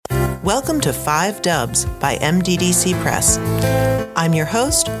Welcome to 5 Dubs by MDDC Press. I'm your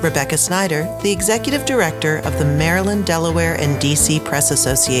host, Rebecca Snyder, the Executive Director of the Maryland, Delaware, and DC Press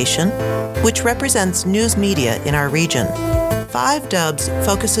Association, which represents news media in our region. 5 Dubs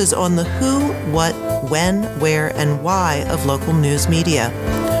focuses on the who, what, when, where, and why of local news media.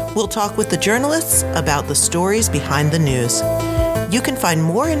 We'll talk with the journalists about the stories behind the news. You can find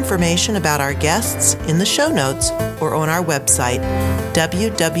more information about our guests in the show notes or on our website,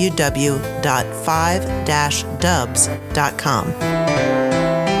 www.5-dubs.com.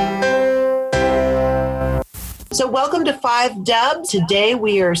 So welcome to 5 Dubs. Today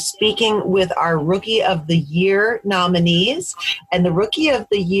we are speaking with our Rookie of the Year nominees. And the Rookie of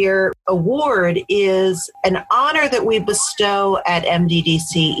the Year award is an honor that we bestow at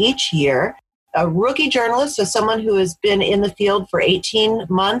MDDC each year. A rookie journalist is someone who has been in the field for 18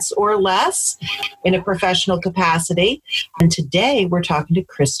 months or less in a professional capacity. And today we're talking to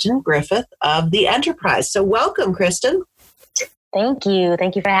Kristen Griffith of the Enterprise. So welcome, Kristen. Thank you.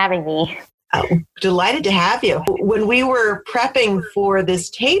 Thank you for having me. Oh, delighted to have you. When we were prepping for this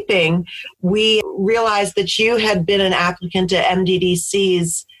taping, we realized that you had been an applicant to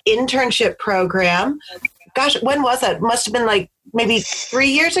MDDC's internship program. Gosh, when was that? Must have been like maybe 3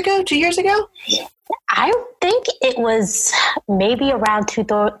 years ago, 2 years ago? I think it was maybe around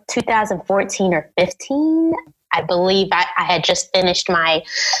 2014 or 15. I believe I had just finished my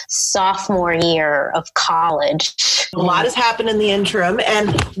sophomore year of college. A lot has happened in the interim.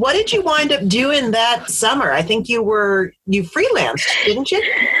 And what did you wind up doing that summer? I think you freelanced, didn't you?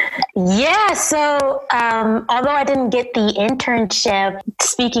 Yeah. So although I didn't get the internship,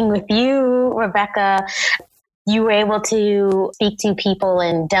 speaking with you, Rebecca, you were able to speak to people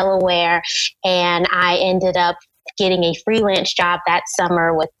in Delaware, and I ended up getting a freelance job that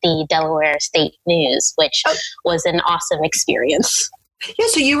summer with the Delaware State News, which was an awesome experience. Yeah,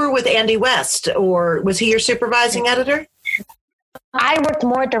 so you were with Andy West, or was he your supervising editor? I worked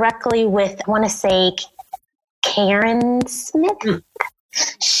more directly with, I want to say, Karen Smith.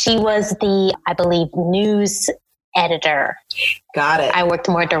 She was the, I believe, news editor. Got it. I worked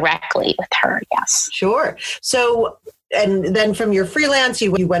more directly with her, yes. Sure. So, and then from your freelance,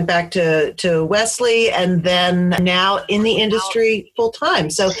 you went back to Wesley, and then now in the industry full time.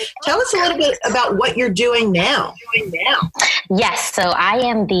 So tell us a little bit about what you're doing now. Yes, so I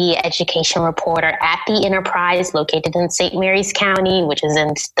am the education reporter at the Enterprise, located in St. Mary's County, which is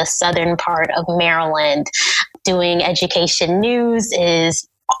in the southern part of Maryland. Doing education news is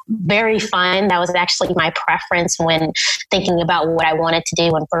very fun. That was actually my preference when thinking about what I wanted to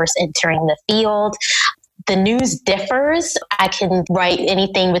do when first entering the field. The news differs. I can write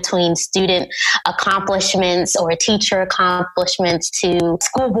anything between student accomplishments or teacher accomplishments to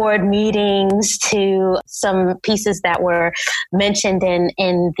school board meetings to some pieces that were mentioned in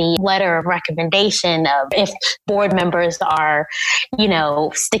the letter of recommendation of if board members are,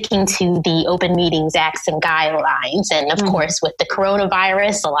 sticking to the Open Meetings Acts and guidelines. And of course, with the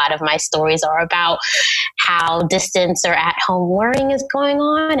coronavirus, a lot of my stories are about how distance or at-home learning is going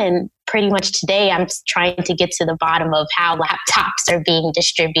on. And pretty much today, I'm trying to get to the bottom of how laptops are being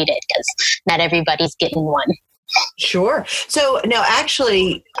distributed because not everybody's getting one. Sure. So now,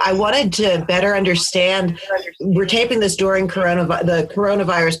 actually, I wanted to better understand, we're taping this during the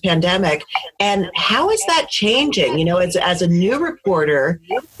coronavirus pandemic, and how is that changing? As a new reporter,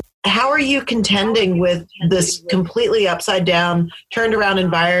 how are you contending with this completely upside down, turned around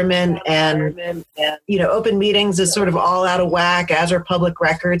environment and, open meetings is sort of all out of whack, as are public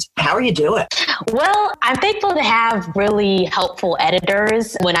records? How are you doing? Well, I'm thankful to have really helpful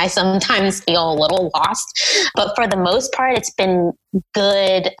editors when I sometimes feel a little lost. But for the most part, it's been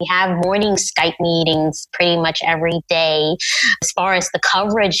good. We have morning Skype meetings pretty much every day. As far as the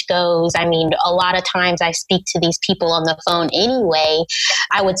coverage goes, a lot of times I speak to these people on the phone anyway.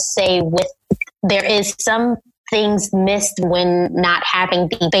 I would say there is some things missed when not having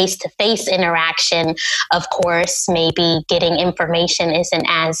the face-to-face interaction. Of course, maybe getting information isn't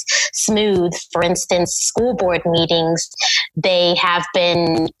as smooth. For instance, school board meetings, they have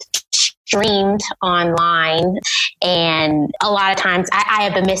been streamed online, and a lot of times I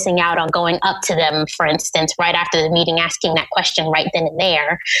have been missing out on going up to them, for instance, right after the meeting, asking that question right then and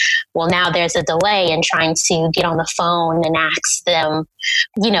there. Well, now there's a delay in trying to get on the phone and ask them,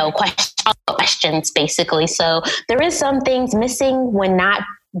 questions basically. So there is some things missing when not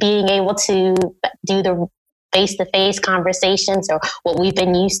being able to do the face-to-face conversations or what we've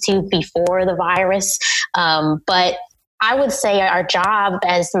been used to before the virus. But I would say our job,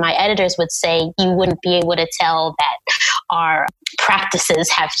 as my editors would say, you wouldn't be able to tell that our practices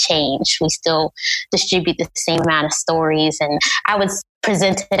have changed. We still distribute the same amount of stories. And I would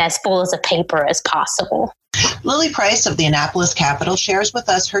present it as full as a paper as possible. Lilly Price of the Annapolis Capital shares with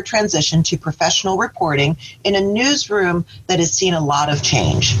us her transition to professional reporting in a newsroom that has seen a lot of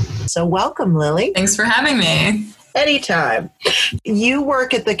change. So welcome, Lilly. Thanks for having me. Anytime. You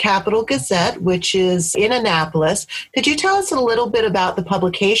work at the Capital Gazette, which is in Annapolis. Could you tell us a little bit about the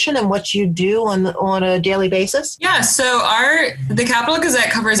publication and what you do on a daily basis? Yeah, so the Capital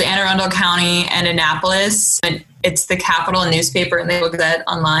Gazette covers Anne Arundel County and Annapolis. It's the Capital newspaper and the Gazette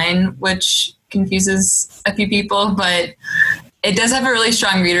online, which confuses a few people, but it does have a really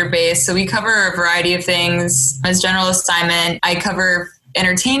strong reader base. So we cover a variety of things. As general assignment, I cover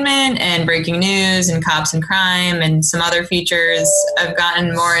entertainment and breaking news and cops and crime and some other features. I've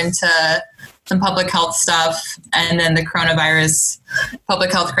gotten more into some public health stuff, and then the coronavirus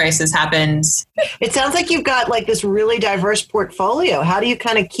public health crisis happened. It sounds like you've got like this really diverse portfolio. How do you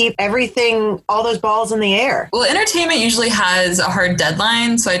kind of keep everything, all those balls in the air? Well, entertainment usually has a hard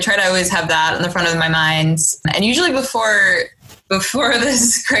deadline, so I try to always have that in the front of my mind. And usually before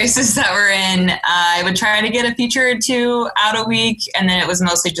this crisis that we're in, I would try to get a feature or two out a week, and then it was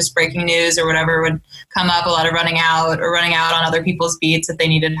mostly just breaking news or whatever would come up, a lot of running out on other people's beats if they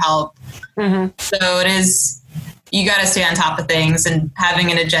needed help. Mm-hmm. So it is, you got to stay on top of things, and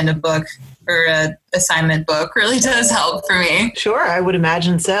having an agenda book or an assignment book really does help for me. Sure, I would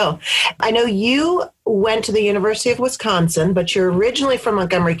imagine so. I know you went to the University of Wisconsin, but you're originally from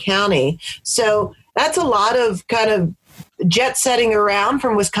Montgomery County. So that's a lot of kind of jet setting around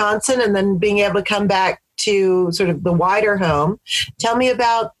from Wisconsin and then being able to come back to sort of the wider home. Tell me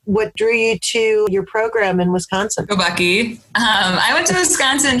about what drew you to your program in Wisconsin. Go Bucky. I went to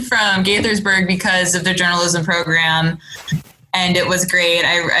Wisconsin from Gaithersburg because of their journalism program, and it was great.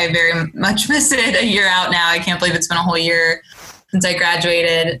 I very much miss it a year out now. I can't believe it's been a whole year since I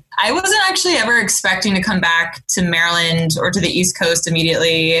graduated. I wasn't actually ever expecting to come back to Maryland or to the East Coast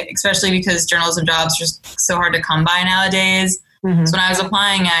immediately, especially because journalism jobs are just so hard to come by nowadays. Mm-hmm. So when I was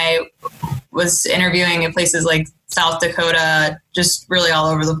applying, I was interviewing in places like South Dakota, just really all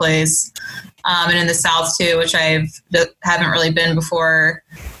over the place. And in the South too, which I haven't really been before.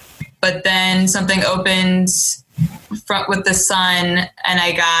 But then something opened with the Sun, and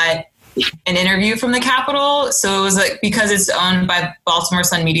I got an interview from the Capitol. So it was like, because it's owned by Baltimore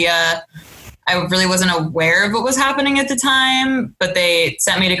Sun Media, I really wasn't aware of what was happening at the time, but they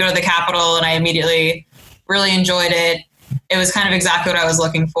sent me to go to the Capitol, and I immediately really enjoyed it. It was kind of exactly what I was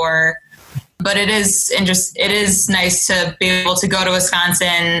looking for. But it is nice to be able to go to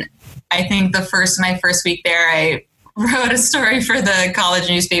Wisconsin. I think my first week there, I wrote a story for the college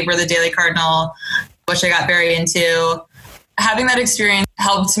newspaper, the Daily Cardinal, which I got very into. Having that experience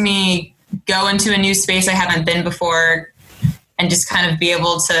helped me go into a new space I haven't been before, and just kind of be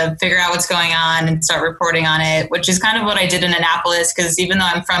able to figure out what's going on and start reporting on it, which is kind of what I did in Annapolis, because even though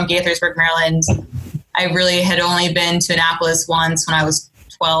I'm from Gaithersburg, Maryland, I really had only been to Annapolis once when I was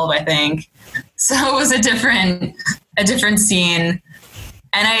 12, I think. So it was a different scene.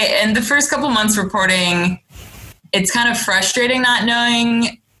 And the first couple months reporting, it's kind of frustrating not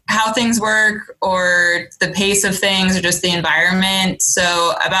knowing how things work or the pace of things or just the environment.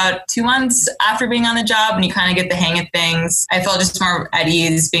 So about 2 months after being on the job, and you kind of get the hang of things, I felt just more at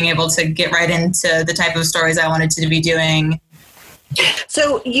ease being able to get right into the type of stories I wanted to be doing.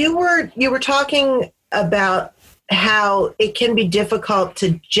 So you were talking about how it can be difficult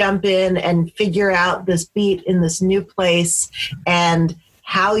to jump in and figure out this beat in this new place, and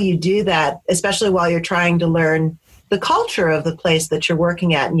how you do that, especially while you're trying to learn the culture of the place that you're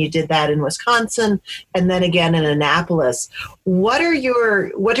working at. And you did that in Wisconsin and then again in Annapolis. What are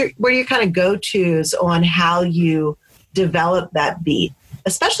your kind of go-tos on how you develop that beat,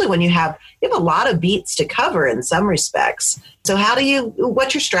 especially when you have a lot of beats to cover in some respects? So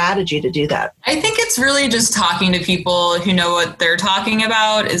what's your strategy to do that? I think it's really just talking to people who know what they're talking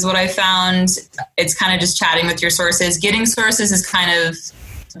about is what I found. It's kind of just chatting with your sources. Getting sources is kind of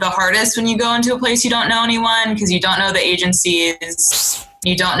the hardest when you go into a place you don't know anyone, because you don't know the agencies,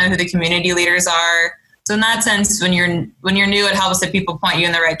 you don't know who the community leaders are. So in that sense, when you're new, it helps that people point you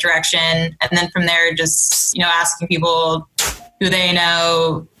in the right direction. And then from there, just, asking people who they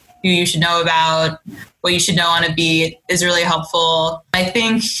know, who you should know about, what you should know on a beat is really helpful. I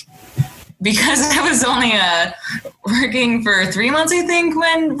think because I was only working for 3 months, I think,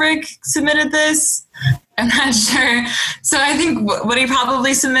 when Rick submitted this, I'm not sure. So I think what he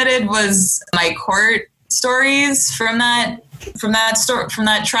probably submitted was my court stories from that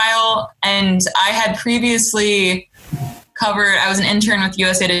trial. And I had previously covered, I was an intern with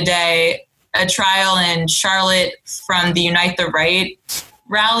USA Today, a trial in Charlotte from the Unite the Right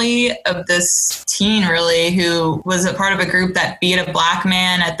rally of this teen really who was a part of a group that beat a black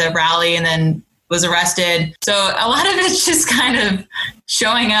man at the rally and then was arrested. So a lot of it's just kind of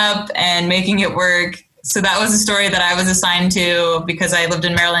showing up and making it work. So that was a story that I was assigned to because I lived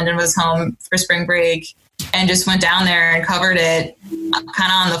in Maryland and was home for spring break and just went down there and covered it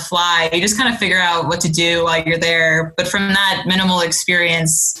kind of on the fly. You just kind of figure out what to do while you're there. But from that minimal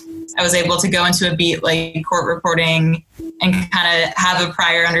experience, I was able to go into a beat like court reporting and kind of have a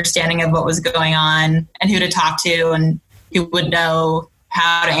prior understanding of what was going on and who to talk to and who would know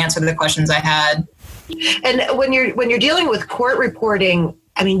how to answer the questions I had. And when you're dealing with court reporting,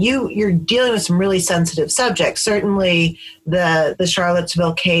 I mean, you're dealing with some really sensitive subjects. Certainly the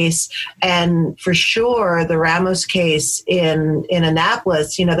Charlottesville case, and for sure the Ramos case in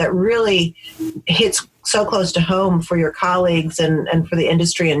Annapolis, that really hits so close to home for your colleagues and for the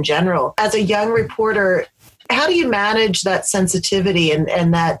industry in general. As a young reporter, how do you manage that sensitivity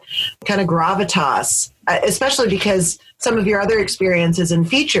and that kind of gravitas, especially because some of your other experiences in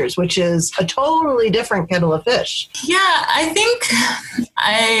features, which is a totally different kettle of fish? Yeah, I think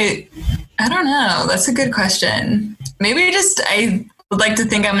I don't know. That's a good question. Maybe I would like to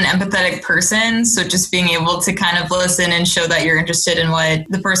think I'm an empathetic person. So just being able to kind of listen and show that you're interested in what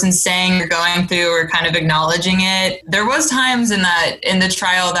the person's saying or going through or kind of acknowledging it. There was times in the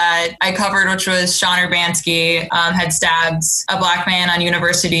trial that I covered, which was Sean Urbanski had stabbed a black man on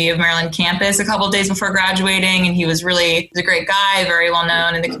University of Maryland campus a couple of days before graduating. And he was a great guy, very well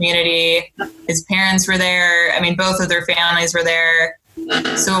known in the community. His parents were there. I mean, both of their families were there.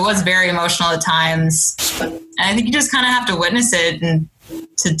 So it was very emotional at times. And I think you just kind of have to witness it and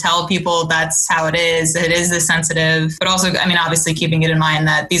to tell people that's how it is. It is this sensitive, but also, I mean, obviously keeping it in mind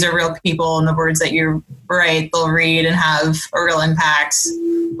that these are real people and the words that you write, they'll read and have a real impact,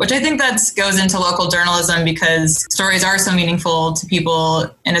 which I think that goes into local journalism because stories are so meaningful to people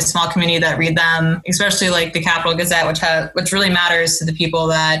in a small community that read them, especially like the Capital Gazette, which really matters to the people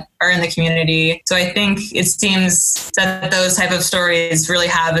that are in the community. So I think it seems that those type of stories really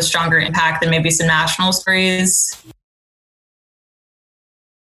have a stronger impact than maybe some national stories.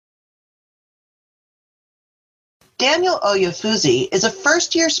 Daniel Oyefusi is a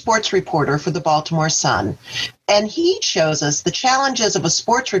first-year sports reporter for the Baltimore Sun, and he shows us the challenges of a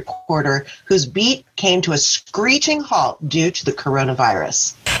sports reporter whose beat came to a screeching halt due to the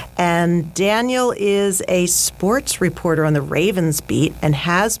coronavirus. And Daniel is a sports reporter on the Ravens beat and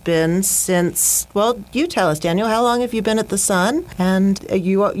has been since, well, you tell us, Daniel, how long have you been at the Sun? And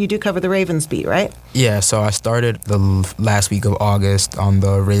you do cover the Ravens beat, right? Yeah, so I started the last week of August on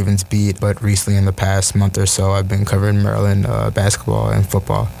the Ravens beat, but recently in the past month or so, I've been covering Maryland basketball and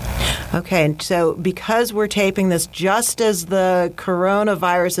football. Okay, and so because we're taping this just as the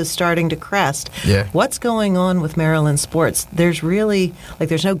coronavirus is starting to crest, what's going on with Maryland sports? There's really,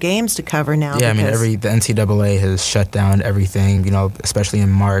 there's no games to cover now. Yeah, I mean, the NCAA has shut down everything, especially in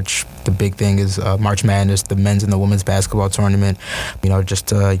March. The big thing is March Madness, the men's and the women's basketball tournament. Just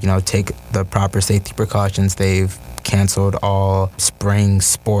to, take the proper safety precautions, they've canceled all spring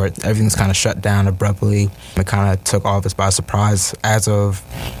sport. Everything's kind of shut down abruptly. It kind of took all of us by surprise.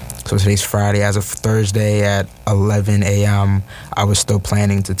 So today's Friday. As of Thursday at 11 a.m., I was still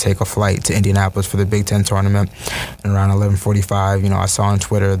planning to take a flight to Indianapolis for the Big Ten tournament. And around 11:45, I saw on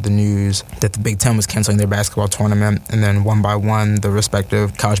Twitter the news that the Big Ten was canceling their basketball tournament. And then one by one, the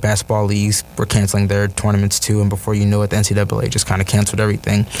respective college basketball leagues were canceling their tournaments too. And before you knew it, the NCAA just kind of canceled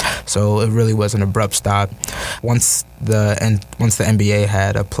everything. So it really was an abrupt stop. Once the NBA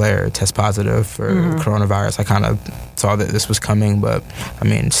had a player test positive for coronavirus, I kind of saw that this was coming. But, I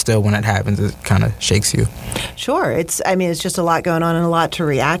mean, still when it happens, it kind of shakes you. Sure. It's just a lot going on and a lot to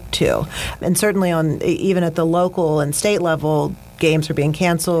react to. And certainly even at the local and state level, games are being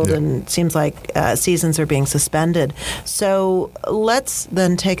canceled and it seems like seasons are being suspended. So let's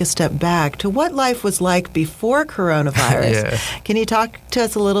then take a step back to what life was like before coronavirus. Can you talk to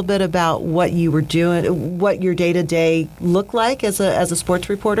us a little bit about what you were doing, what your day-to-day looked like as a sports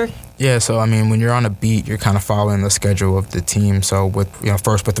reporter? Yeah, so I mean, when you're on a beat, you're kind of following the schedule of the team. So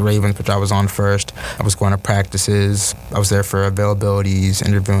first with the Ravens, which I was on first, I was going to practices. I was there for availabilities,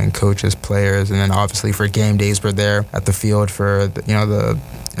 interviewing coaches, players, and then obviously for game days, we're there at the field for the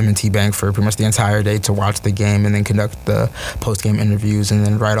M&T Bank for pretty much the entire day to watch the game and then conduct the post-game interviews and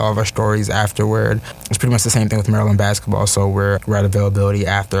then write all of our stories afterward. It's pretty much the same thing with Maryland basketball. So we're at availability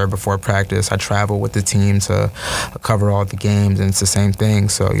after or before practice. I travel with the team to cover all the games, and it's the same thing.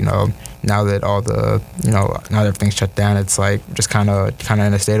 So, now that now that everything's shut down, it's like just kind of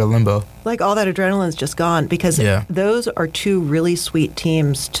in a state of limbo. Like all that adrenaline's just gone because those are two really sweet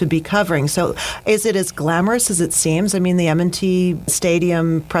teams to be covering. So is it as glamorous as it seems? I mean, the M&T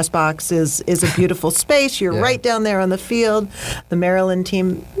Stadium press box is a beautiful space. You're right down there on the field. The Maryland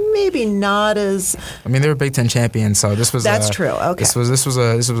team, maybe not as... I mean, they were Big Ten champions, so this was... That's true, okay. This was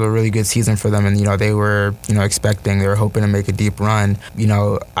a really good season for them, and, they were, they were hoping to make a deep run.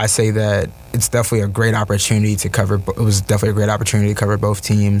 I say that it's definitely a great opportunity to cover. It was definitely a great opportunity to cover both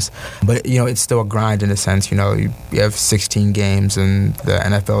teams. But, it's still a grind in a sense. You have 16 games in the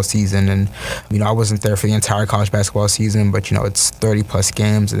NFL season. And, I wasn't there for the entire college basketball season. But, it's 30-plus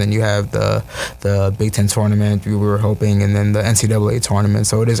games. And then you have the Big Ten tournament we were hoping. And then the NCAA tournament.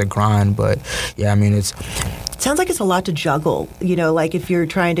 So it is a grind. But, it's... Sounds like it's a lot to juggle, like if you're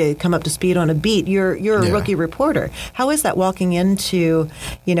trying to come up to speed on a beat, you're a rookie reporter. How is that walking into,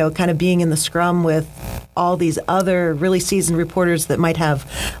 kind of being in the scrum with all these other really seasoned reporters that might have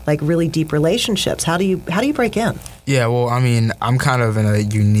like really deep relationships? How do you break in? Yeah, well, I mean, I'm kind of in a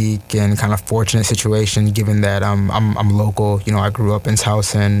unique and kind of fortunate situation given that I'm local. I grew up in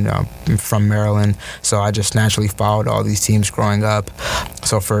Towson. I'm from Maryland, so I just naturally followed all these teams growing up.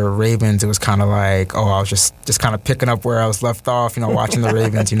 So for Ravens, it was kind of like, I was just kind of picking up where I was left off, watching the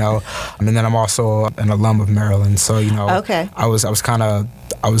Ravens, and then I'm also an alum of Maryland, so, okay. I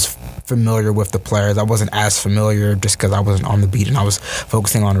was familiar with the players. I wasn't as familiar just because I wasn't on the beat and I was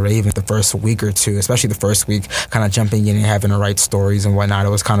focusing on Ravens the first week or two, especially the first week, kind of jumping in and having to write stories and whatnot. It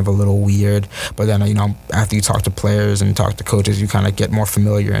was kind of a little weird. But then, after you talk to players and talk to coaches, you kind of get more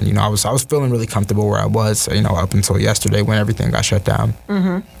familiar. And, I was feeling really comfortable where I was, up until yesterday when everything got shut down.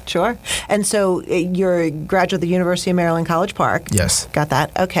 Mm-hmm. Sure. And so you're a graduate of the University of Maryland, College Park. Yes. Got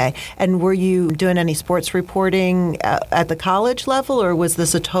that. Okay. And were you doing any sports reporting at the college level, or was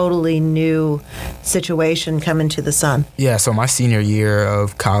this a totally new situation coming to the Sun? Yeah. So my senior year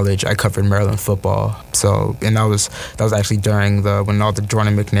of college, I covered Maryland football. So, and that was actually during when all the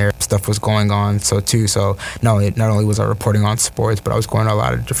Jordan McNair stuff was going on. So not only was I reporting on sports, but I was going to a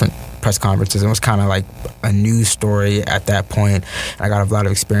lot of different press conferences. It was kind of like a news story at that point. I got a lot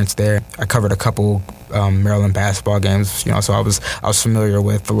of experience there. I covered a couple Maryland basketball games, so I was familiar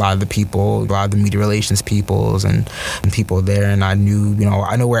with a lot of the people, a lot of the media relations peoples and people there, and I knew,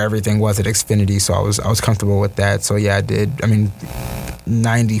 I know where everything was at Xfinity, so I was comfortable with that. So yeah, I did. I mean,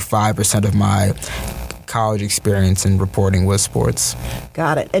 95% of my college experience in reporting was sports.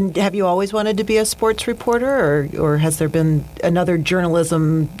 Got it. And have you always wanted to be a sports reporter, or has there been another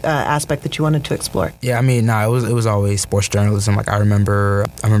journalism aspect that you wanted to explore? Yeah, I mean, it was always sports journalism. Like I remember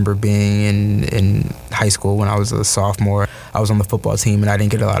being in high school when I was a sophomore. I was on the football team and I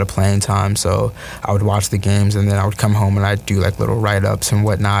didn't get a lot of playing time, so I would watch the games and then I would come home and I'd do like little write-ups and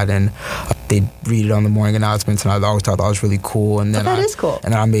whatnot, and they'd read it on the morning announcements, and I always thought that was really cool. And then that is cool.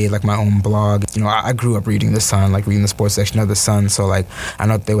 And then I made like my own blog. I grew up reading The Sun, like reading the sports section of The Sun. So like I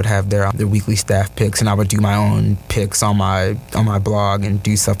know they would have their weekly staff picks, and I would do my own picks on my blog and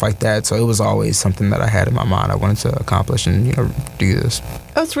do stuff like that. So it was always something that I had in my mind I wanted to accomplish and do this.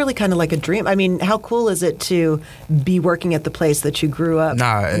 Oh, it's really kind of like a dream. I mean, how cool is it to be working at the place that you grew up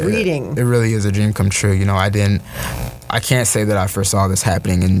reading? It really is a dream come true. I can't say that I first saw this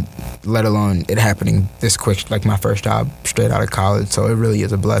happening, and let alone it happening this quick, like my first job straight out of college. So it really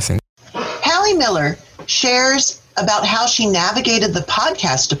is a blessing. Hallie Miller shares about how she navigated the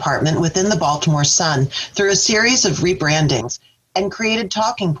podcast department within the Baltimore Sun through a series of rebrandings and created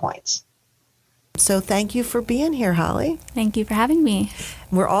talking points. So thank you for being here, Hallie. Thank you for having me.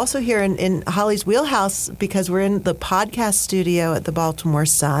 We're also here in Hallie's wheelhouse because we're in the podcast studio at the Baltimore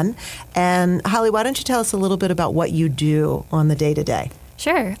Sun. And Hallie, why don't you tell us a little bit about what you do on the day-to-day?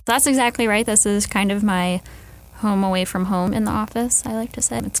 Sure. That's exactly right. This is kind of my home away from home in the office, I like to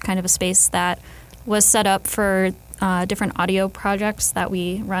say. It's kind of a space that was set up for different audio projects that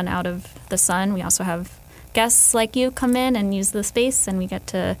we run out of the Sun. We also have guests like you come in and use the space, and we get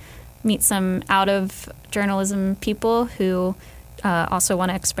to meet some out-of-journalism people who also want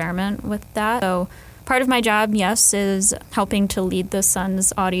to experiment with that. So part of my job, yes, is helping to lead the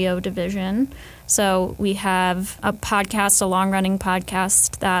Sun's audio division. So we have a podcast, a long-running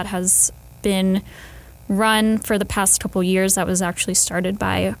podcast that has been run for the past couple years. That was actually started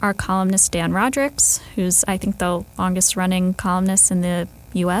by our columnist, Dan Rodricks, who's, I think, the longest-running columnist in the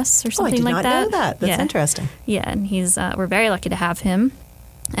U.S. or something like that. I did not know that. That's interesting. Yeah, and we're very lucky to have him.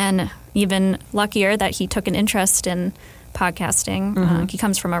 And even luckier that he took an interest in podcasting. Mm-hmm. He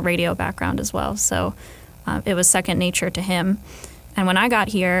comes from a radio background as well, so it was second nature to him. And when I got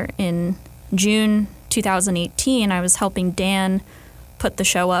here in June 2018, I was helping Dan put the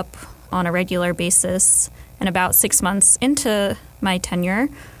show up on a regular basis. And about 6 months into my tenure,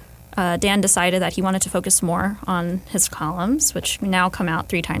 Dan decided that he wanted to focus more on his columns, which now come out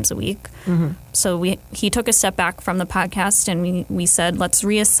 3 times a week. Mm-hmm. So he took a step back from the podcast, and we said, let's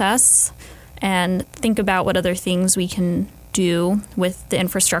reassess and think about what other things we can do with the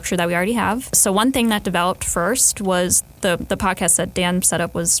infrastructure that we already have. So one thing that developed first was the podcast that Dan set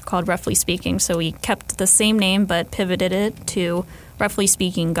up was called Roughly Speaking. So we kept the same name but pivoted it to Roughly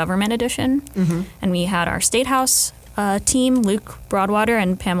Speaking Government Edition. Mm-hmm. And we had our State House team, Luke Broadwater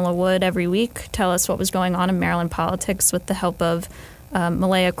and Pamela Wood, every week tell us what was going on in Maryland politics with the help of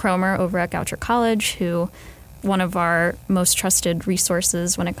Malaya Cromer over at Goucher College, who one of our most trusted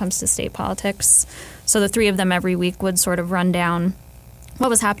resources when it comes to state politics. So the 3 of them every week would sort of run down what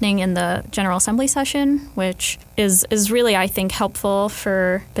was happening in the General Assembly session, which is really, I think, helpful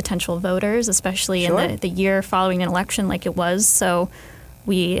for potential voters, especially in the year following an election like it was. So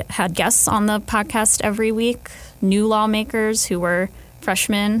we had guests on the podcast every week, new lawmakers who were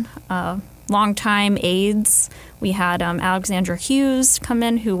freshmen, longtime aides. We had Alexandra Hughes come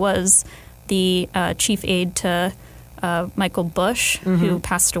in, who was the chief aide to Michael Bush, mm-hmm. who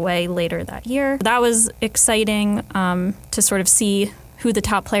passed away later that year. That was exciting to sort of see who the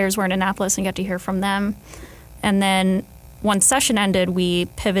top players were in Annapolis and get to hear from them. And then once session ended, we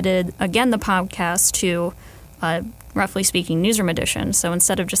pivoted again the podcast to Roughly Speaking Newsroom Edition. So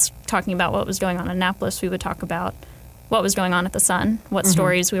instead of just talking about what was going on in Annapolis, we would talk about what was going on at the Sun, what mm-hmm.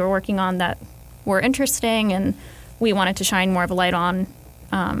 stories we were working on that were interesting and we wanted to shine more of a light on.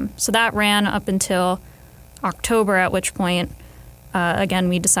 So that ran up until October, at which point, again,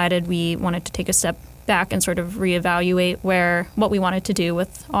 we decided we wanted to take a step back and sort of reevaluate what we wanted to do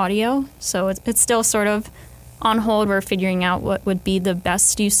with audio. So it's still sort of on hold. We're figuring out what would be the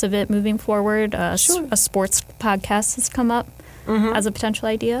best use of it moving forward. A sports podcast has come up mm-hmm. as a potential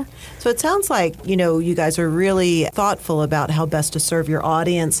idea. So it sounds like, you guys are really thoughtful about how best to serve your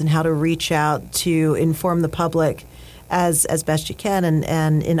audience and how to reach out to inform the public as best you can.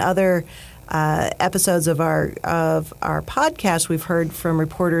 And in other episodes of our podcast, we've heard from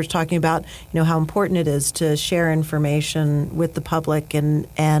reporters talking about how important it is to share information with the public.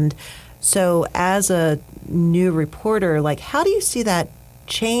 And so as a new reporter, how do you see that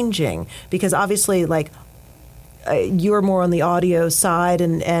changing? Because obviously, you're more on the audio side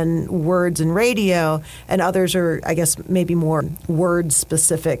and words and radio, and others are, I guess, maybe more word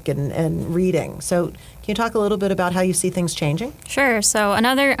specific and reading. So can you talk a little bit about how you see things changing? Sure. So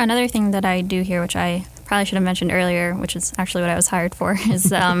another thing that I do here, which I probably should have mentioned earlier, which is actually what I was hired for,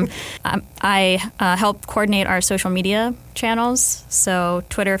 is I help coordinate our social media channels. So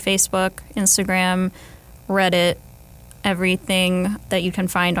Twitter, Facebook, Instagram, Reddit, everything that you can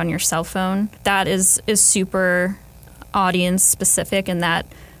find on your cell phone. That is super audience specific in that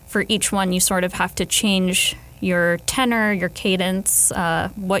for each one you sort of have to change your tenor, your cadence,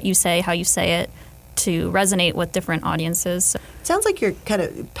 what you say, how you say it, to resonate with different audiences. It sounds like you're kind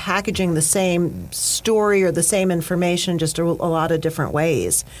of packaging the same story or the same information just a lot of different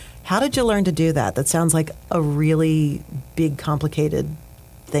ways. How did you learn to do that? That sounds like a really big, complicated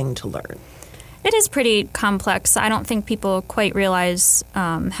thing to learn. It is pretty complex. I don't think people quite realize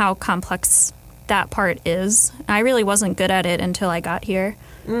how complex that part is. I really wasn't good at it until I got here.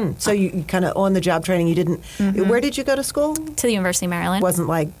 So you kind of on-the-job training. You didn't. Mm-hmm. Where did you go to school? To the University of Maryland. It wasn't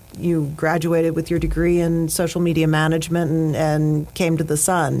like you graduated with your degree in social media management and came to the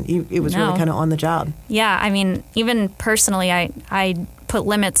Sun. It was really kind of on the job. Yeah, I mean, even personally, I put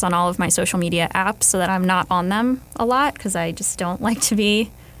limits on all of my social media apps so that I'm not on them a lot because I just don't like to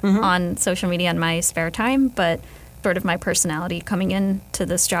be mm-hmm. on social media in my spare time. But sort of my personality coming into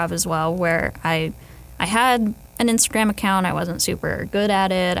this job as well, where I had an Instagram account. I wasn't super good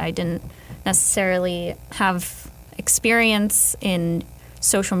at it. I didn't necessarily have experience in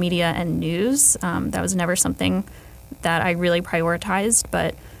social media and news. That was never something that I really prioritized.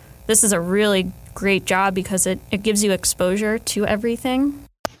 But this is a really great job because it gives you exposure to everything.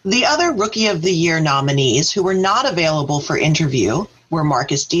 The other Rookie of the Year nominees who were not available for interview were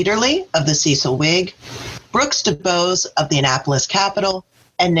Marcus Dieterle of the Cecil Whig, Brooks DeBose of the Annapolis Capital,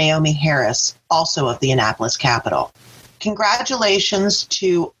 and Naomi Harris, also of the Annapolis Capital. Congratulations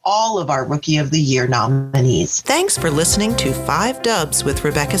to all of our Rookie of the Year nominees. Thanks for listening to 5 Dubs with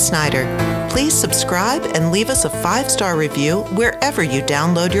Rebecca Snyder. Please subscribe and leave us a 5-star review wherever you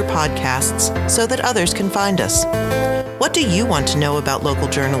download your podcasts so that others can find us. What do you want to know about local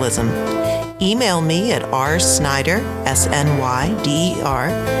journalism? Email me at rsnyder, SNYDER,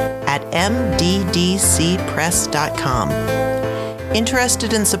 at mddcpress.com.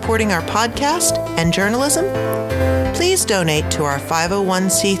 Interested in supporting our podcast and journalism? please donate to our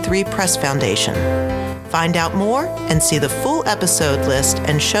 501c3 Press Foundation. Find out more and see the full episode list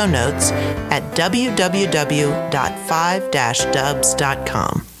and show notes at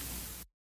www.5-dubs.com.